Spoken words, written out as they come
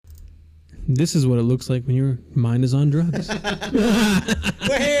This is what it looks like when your mind is on drugs.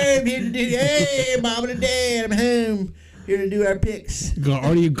 Hey, Mom and Dad, I'm home. Here to do our picks.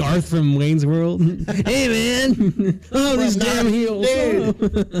 Are you Garth from Wayne's World? Hey, man. Oh, these damn heels.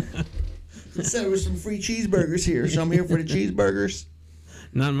 Dude. So there was some free cheeseburgers here, so I'm here for the cheeseburgers.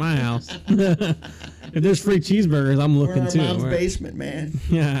 Not in my house. If there's free cheeseburgers, I'm We're looking in our too. mom's basement, man.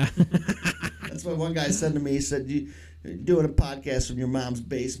 Yeah. That's what one guy said to me. He said, "You're doing a podcast from your mom's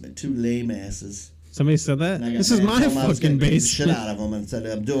basement, two lame asses." Somebody said that? And I got This is mad. my Told him I was fucking gonna kick the shit basement. out of him and said,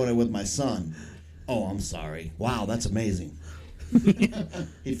 "I'm doing it with my son." Oh, I'm sorry. Wow, that's amazing.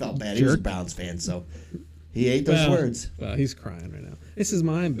 He felt bad. He was a Jerk. Browns fan, so he ate those words. Well, he's crying right now. This is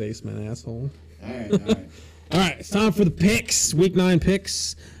my basement, asshole. All right, all right. All right, it's time for the picks. Week 9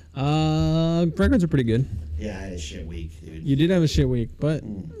 picks. Records are pretty good. Yeah, I had a shit week, dude. You did have a shit week, but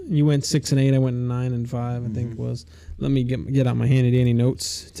you went 6-8. I went 9-5. I think it was. Let me get out my handy dandy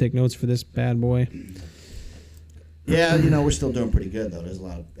notes. Take notes for this bad boy. Yeah, we're still doing pretty good, though. There's a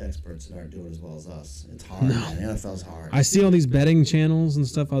lot of experts that aren't doing as well as us. It's hard, man. The NFL's hard. I see all these betting channels and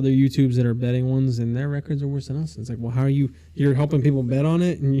stuff, other YouTubes that are betting ones, and their records are worse than us. It's like, well, how are you're helping people bet on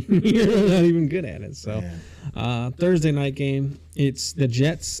it, and you're not even good at it. So, Thursday night game, it's the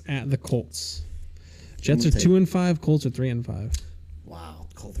Jets at the Colts. Jets are 2-5, Colts are 3-5. Wow,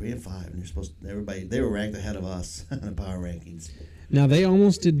 Colt 3-5, and you're supposed to, everybody, they were ranked ahead of us in the power rankings. Now, they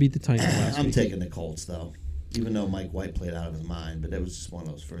almost did beat the Titans last I'm week. taking the Colts, though. Even though Mike White played out of his mind, but it was just one of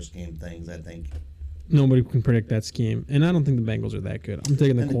those first game things, I think. Nobody can predict that scheme, and I don't think the Bengals are that good. I'm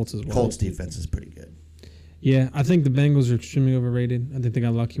taking the Colts as well. Colts defense is pretty good. Yeah, I think the Bengals are extremely overrated. I think they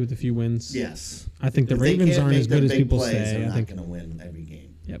got lucky with a few wins. Yes. I think the If they Ravens can't aren't make as their good as big people plays, say. They're I not think. going to win every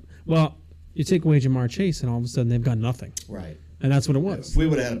game. Yep. Well, you take away Jamar Chase, and all of a sudden they've got nothing, Right. and that's what it was. If we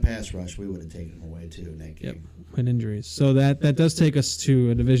would have had a pass rush, we would have taken them away, too, in that game. Yep. With injuries, so that does take us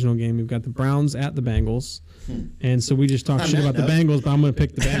to a divisional game. We've got the Browns at the Bengals, and so we just talked On shit that about the note, Bengals, but I'm going to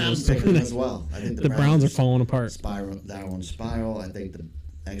pick the I'm Bengals. picking them as well. I think The Browns are falling apart. Downward spiral. I think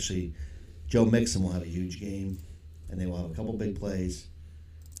actually Joe Mixon will have a huge game, and they will have a couple big plays.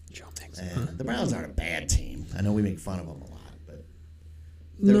 Joe Mixon. And the Browns aren't a bad team. I know we make fun of them a lot, but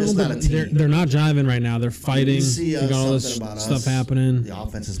they're just not a team. They're not jiving right now. They're fighting. You see They got all this something about stuff us. happening. The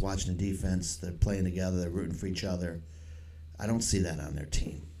offense is watching the defense. They're playing together. They're rooting for each other. I don't see that on their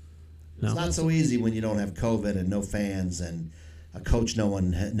team. No. It's not so easy when you don't have COVID and no fans and a coach no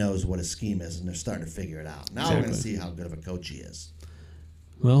one knows what his scheme is, and they're starting to figure it out. Now we're going to see how good of a coach he is.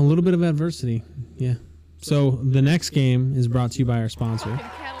 Well, a little bit of adversity, yeah. So the next game is brought to you by our sponsor.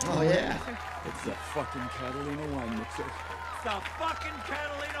 Oh, yeah. It's the fucking Catalina wine mixer. It's the fucking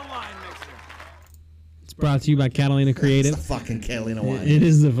Catalina wine mixer. It's brought to you by Catalina Creative. It's the fucking Catalina wine. It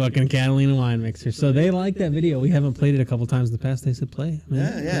is the fucking Catalina wine mixer. So they like that video. We haven't played it a couple times in the past. They said play it.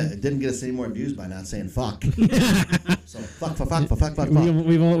 Man. Yeah. It didn't get us any more views by not saying fuck. So fuck.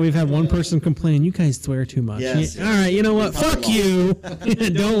 We've had one person complain. You guys swear too much. Yes, All right, you know what? Fuck you.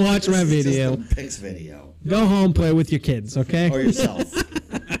 Don't watch my video. It's just a Pix video. Go home, play with your kids, okay? Or yourself.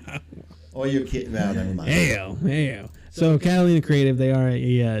 Or your kid. No, never mind. Heyo. So Catalina Creative, they are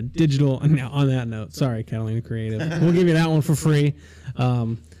a digital. Now, on that note, sorry, Catalina Creative, we'll give you that one for free.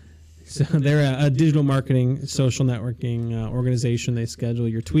 So they're a digital marketing, social networking organization. They schedule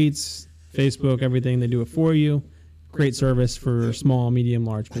your tweets, Facebook, everything. They do it for you. Great service for small, medium,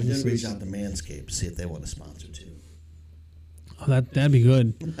 large I did reach businesses. out to Manscaped to see if they want to sponsor too. Oh, that'd be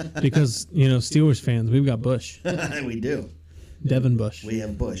good because Steelers fans, we've got Bush, We do. Devin Bush. We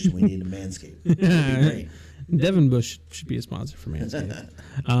have Bush. We need a Manscaped. That'd be great. Devin Bush should be a sponsor for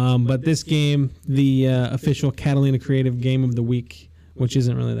Manscaped. But this game, the official Catalina Creative game of the week, which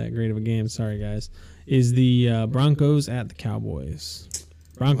isn't really that great of a game, sorry guys, is the Broncos at the Cowboys.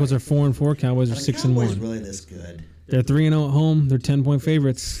 Broncos are 4-4. Cowboys are 6-1. Cowboys really this good? They're 3-0 at home. They're 10-point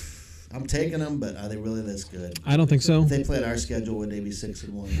favorites. I'm taking them, but are they really this good? I don't think so. If they played our schedule, would they be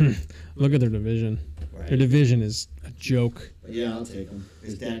 6-1? Look at their division. Right. Their division is a joke. But yeah, I'll take them.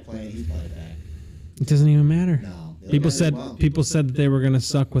 Is Dak playing? He's probably back. It doesn't even matter. No. People said that they were going to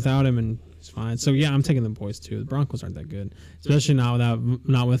suck without him, and it's fine. So yeah, I'm taking the boys too. The Broncos aren't that good, especially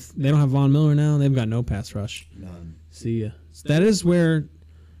not with they don't have Von Miller now. They've got no pass rush. None. See ya. So that is where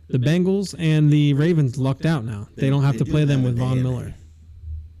the Bengals and the Ravens lucked out now. They don't have to do play them have a with Von day Miller.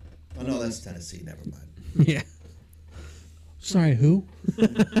 Oh no, that's Tennessee. Never mind. Yeah. Sorry, who? I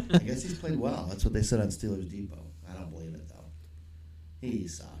guess he's played well. That's what they said on Steelers Depot. I don't believe it though. He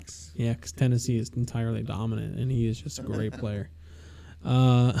sucks. Yeah, because Tennessee is entirely dominant, and he is just a great player.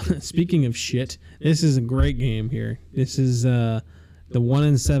 Speaking of shit, this is a great game here. This is The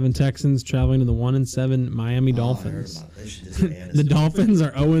 1-7 Texans traveling to the 1-7 Miami I heard Dolphins. about it. They should just ban us. The Dolphins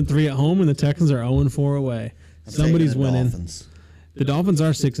are 0-3 at home, and the Texans are 0-4 away. I'm Somebody's taking the winning. Dolphins. The Dolphins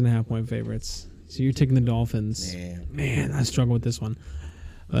are 6.5-point favorites. So you're taking the Dolphins. Yeah. Man, I struggle with this one.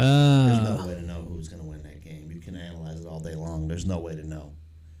 There's no way to know who's going to win that game. You can analyze it all day long. There's no way to know.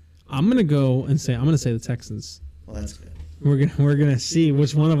 I'm gonna say the Texans. Well, that's good. We're gonna see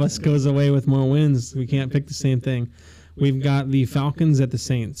which one of us goes away with more wins. We can't pick the same thing. We've got the Falcons at the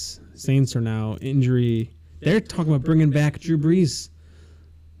Saints. Saints are now injury. They're talking about bringing back Drew Brees.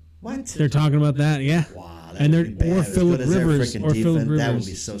 What? They're talking about that, yeah. Wow. And would be they're bad. or As Phillip good as their Rivers freaking or Phillip defense, That would Rivers.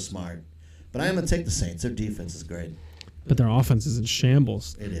 be so smart. But I'm going to take the Saints. Their defense is great. But their offense is in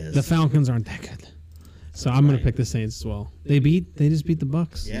shambles. It is. The Falcons aren't that good. So I'm gonna pick the Saints as well. They just beat the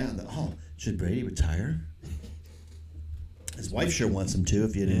Bucks. Yeah. Should Brady retire? His wife sure wants him to.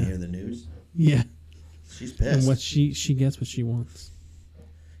 If you didn't hear the news, Yeah. she's pissed. And what she gets what she wants.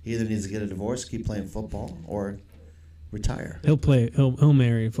 He either needs to get a divorce, keep playing football, or retire. He'll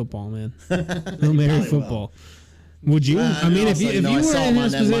marry football, man. He'll marry probably football. Would you? I mean, if you I were saw in him on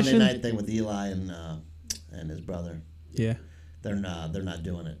his that Monday position, night thing with Eli and his brother. yeah. They're not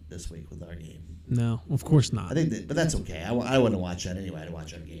doing it this week with our game. No, of course not. I think, but that's okay. I wouldn't watch that anyway. I'd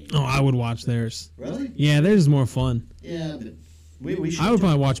watch our game. Oh, I would watch theirs. Really? Yeah, theirs is more fun. Yeah, but we should. I would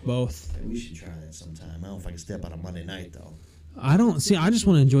probably watch both. We should try that sometime. I don't know if I can step on a Monday night though. I just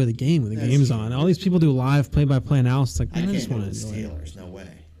want to enjoy the game when the That's game's true. on. All these people do live play-by-play analysis. Like, I I can't just go want with to the enjoy it. Steelers. No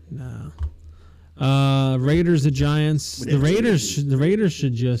way. No. Raiders, the Giants. Would The it be- Raiders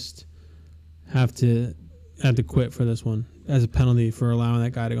should just have to quit for this one as a penalty for allowing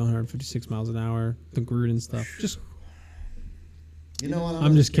that guy to go 156 miles an hour, the Gruden stuff. Just, You know what?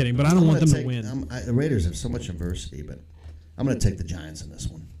 I'm just kidding, but I don't want them to win. The Raiders have so much adversity, but I'm going to take the Giants in this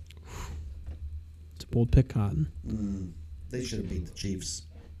one. It's a bold pick, Cotton. They should have beat the Chiefs.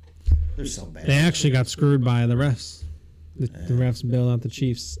 They're so bad. They actually got screwed by the refs. The refs bailed out the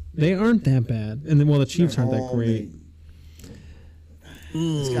Chiefs. They aren't that bad, and then the Chiefs aren't that great.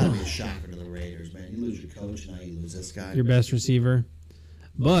 It's got to be a shocker to the Raiders, man. You lose your coach, now you lose this guy. Your best receiver.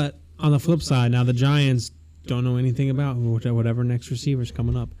 But on the flip side, now the Giants don't know anything about whatever next receiver's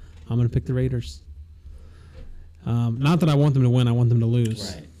coming up. I'm going to pick the Raiders. Not that I want them to win, I want them to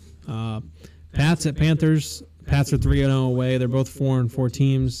lose. Right. Pats at Panthers. Pats are 3-0 away. They're both 4-4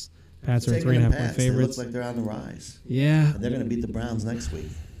 teams. Pats are Taking the 3.5-point Pats. favorites. They look like they're on the rise. Yeah. And they're going to beat the Browns next week.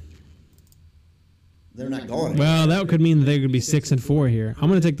 They're not going. Well, that could mean that they could be 6-4 here. I'm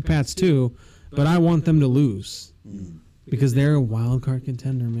going to take the Pats too, but I want them to lose because they're a wild card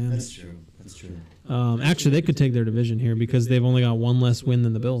contender, man. That's true. That's true. Actually, they could take their division here because they've only got one less win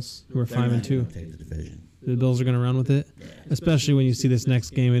than the Bills, who are They're not 5-2. gonna take the division. The Bills are going to run with it, especially when you see this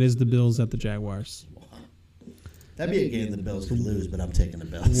next game. It is the Bills at the Jaguars. That'd be a game the Bills could lose, but I'm taking the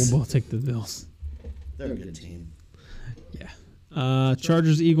We'll Bills. both take the Bills. They're a good team. Yeah.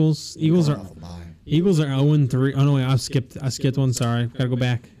 Chargers, Eagles. Eagles are Off a bye. 0-3. Oh no, wait, I skipped one. Sorry, gotta go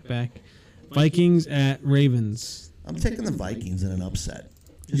back. Vikings at Ravens. I'm taking the Vikings in an upset.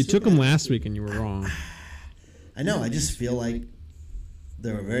 You took them last week and you were wrong. I know. I just feel like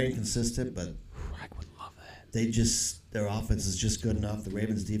they were very inconsistent, but I would love that. their offense is just good enough. The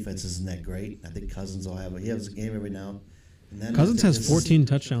Ravens' defense isn't that great. I think Cousins will have a game every now and then. Cousins I think has 14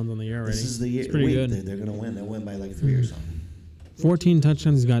 touchdowns on the year already. This is the year. It's pretty week. good. They're going to win. They'll win by like 3 or something. 14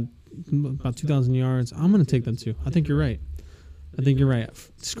 touchdowns. He's got about 2,000 yards. I'm going to take them too. I think you're right.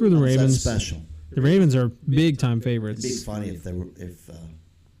 Screw the That's Ravens. special. The Ravens are big-time It'd be favorites. funny if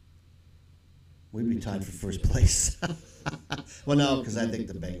we'd be tied for first place. Well, no, because I think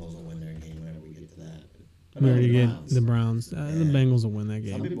the Bengals will win their game whenever we get to that. But We no, already the get Browns. the Browns. The Bengals will win that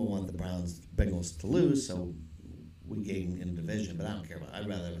Some game. people want the Bengals to lose, so we gain in the division. But I don't care about. I'd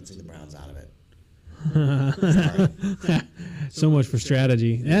rather see the Browns out of it. Sorry. So much for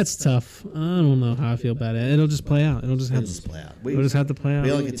strategy. That's tough. I don't know how I feel about it. It'll just play out. It'll just It'll have just to. play out. It'll just have to play out.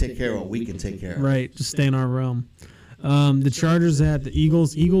 We only can take care of what we can take care of. Right. Just stay in our realm. The Chargers at the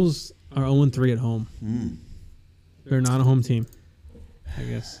Eagles. Eagles are 0-3 at home. They're not a home team, I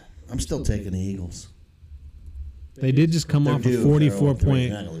guess. I'm still taking the Eagles. They did just come They're off due. a They're 44 0-3. point. They're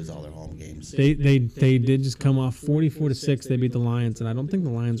not gonna lose all their home games. They did just come off 44-6. They beat the Lions, and I don't think the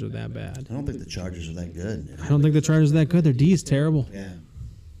Lions are that bad. I don't think the Chargers are that good. I don't think the Chargers are that good. Their D is terrible. Yeah.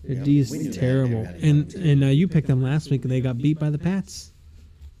 Their Yep, D is we knew that. terrible. They were out of And you picked them last week, and they got beat by the Pats.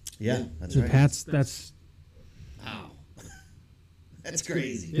 Yeah, that's The right. Pats. That's Wow. That's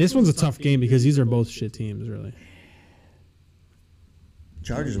crazy. this one's a tough game because these are both shit teams, really.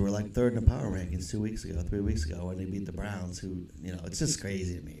 Chargers were like third in the power rankings 3 weeks ago, when they beat the Browns, who, it's just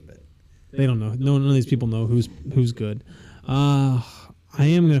crazy to me. But They don't know. None of these people know who's good. I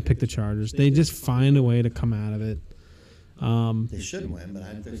am going to pick the Chargers. They just find a way to come out of it. They should win, but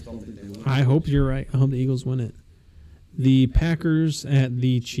I just don't think they will. I hope you're right. I hope the Eagles win it. The Packers at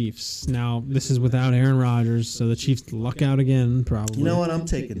the Chiefs. Now, this is without Aaron Rodgers, so the Chiefs luck out again, probably. You know what? I'm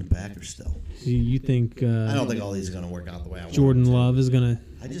taking the Packers still. You think I don't think all these are going to work out the way I want Jordan them to. Love is going to...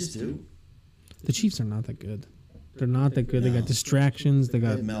 I just do. The Chiefs are not that good. They're not that good. They No. got distractions. They They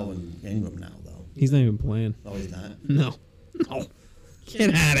got... have Melvin Ingram now, though. He's not even playing. Oh, he's not? No. No.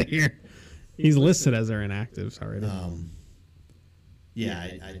 Get out of here. He's listed as their inactives already. Yeah,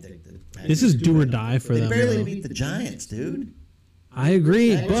 I think that. This is do or die for They them. barely though. beat the Giants, dude. I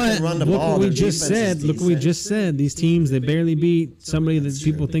agree, Packers but can run the look ball. what we Their just defense is said. Look what we decent. just said. These teams, they barely beat somebody that That's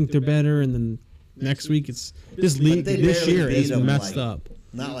people true. think they're better, and then next week it's this But league they this barely year beat is them, messed like, up.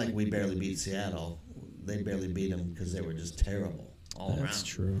 Not like we barely beat Seattle. They barely beat them because they were just terrible all That's around.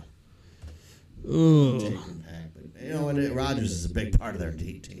 true. Taking Ugh. back, but you know what? Rodgers is a big part of their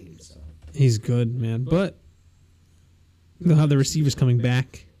team. So He's good, man, but they'll have the receivers coming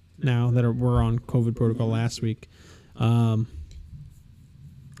back now that were on COVID protocol last week. I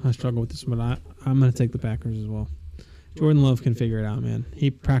struggle with this, but I'm going to take the Packers as well. Jordan Love can figure it out, man. He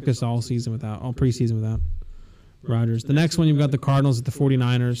practiced all preseason without Rodgers. The next one, you've got the Cardinals at the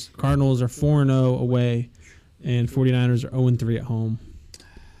 49ers. Cardinals are 4-0 away, and 49ers are 0-3 at home.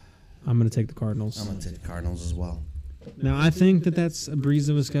 I'm going to take the Cardinals. I'm going to take the Cardinals as well. Now, I think that that's a breeze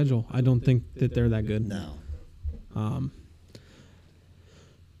of a schedule. I don't think that they're that good. No.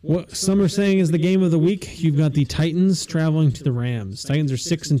 What some are saying is the game of the week. You've got the Titans traveling to the Rams. Titans are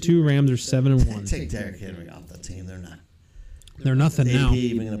 6-2. Rams are 7-1. Take Derrick Henry off the team. They're not. They're nothing Is AP now.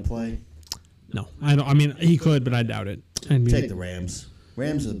 even going to play? No, I don't. I mean, he could, but I doubt it. Take the Rams.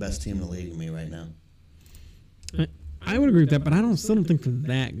 Rams are the best team in the league to me right now. I would agree with that, but I still don't think they're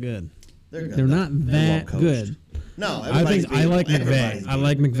that good. They're good. They're not They're that well coached. good. No, I think I like everybody's McVay. I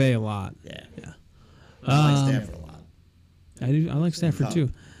like McVay a lot. Yeah. Yeah. I like Stafford a lot. I do. I like Stafford Tough. too.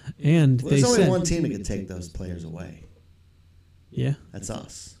 And Well, they there's only said, one team that can take those players away. yeah, That's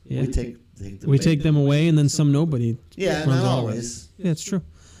us. Yeah. We take we take them away, and then some nobody. Yeah, runs not all of it. always. Yeah, it's true.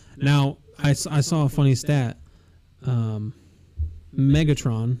 Now, I saw a funny stat.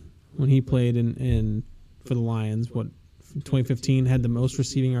 Megatron, when he played for the Lions, 2015, had the most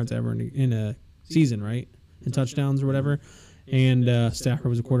receiving yards ever in a season, right? In touchdowns or whatever. And Stafford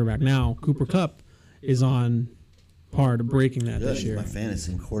was a quarterback. Now, Cooper Kupp is on par to breaking that Good. this He's year. my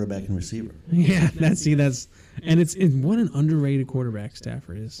fantasy quarterback and receiver. Yeah, it's what an underrated quarterback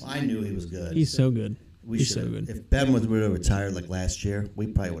Stafford is. Well, I knew he was good. He's so good. We He's should. so good. If Ben would have retired like last year, we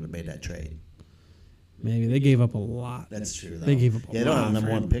probably would have made that trade. Maybe they gave up a lot. That's true. Though. They gave up a Yeah, they don't have lot a number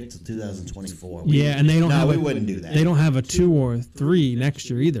for one him. pick till 2024. Yeah, and they don't no, have. we wouldn't do that. They don't have a 2 or 3 next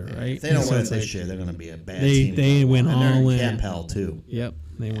year either, right? If they don't So win it it's this like- year, they're going to be a bad They- team. they went and they're all in in. cap hell too. Yep,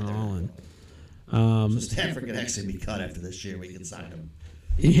 they went all in. So Stafford could actually be cut after this year. We can sign him.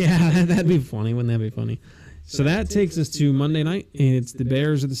 Yeah, that'd be funny. Wouldn't that be funny? So that takes us to Monday night, and it's the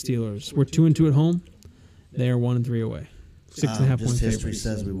Bears or the Steelers. We're 2-2 at home. They are 1-3 away. 6.5 Just point history favorites.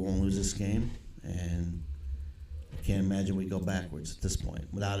 says we won't lose this game, and I can't imagine we go backwards at this point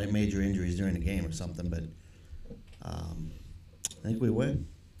without any major injuries during the game or something. But I think we win.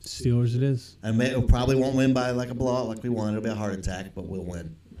 Steelers it is. We probably won't win by like a blowout like we want. It'll be a heart attack, but we'll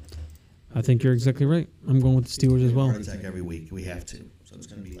win. I think you're exactly right. I'm going with the Steelers as well. Heart attack every week. We have to. So it's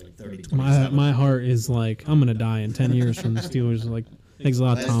going to be like 30-27. My heart is like, I'm going to die in 10 years from the Steelers. Like, thanks a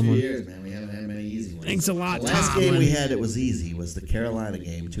lot, Last few Tomlin. years, man, we haven't had many easy ones. Thanks a lot, The last Tomlin. game we had that was easy was the Carolina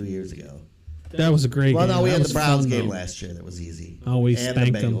game 2 years ago. That was a great Well, game. no, we That had was the Browns fun, game though. last year that was easy. Oh, we And the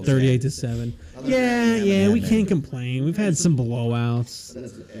spanked them Bengals, 38-7. Other than Yeah, that, we haven't yeah, had we many. can't complain. We've had some blowouts.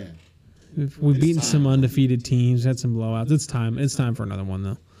 Yeah. We've beaten some time. undefeated teams. Had some blowouts. It's time. It's time for another one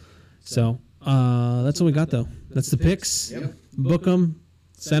though. So that's what we got though. That's the picks. Yep. Book them.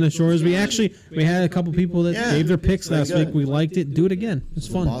 Send us yours. We had a couple people that Yeah, gave their picks very last good. week. We liked it. Do it again. It's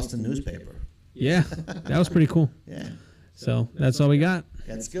The fun. Boston newspaper. Yeah, that was pretty cool. Yeah. So that's all we got.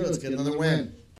 That's good. Let's get another win.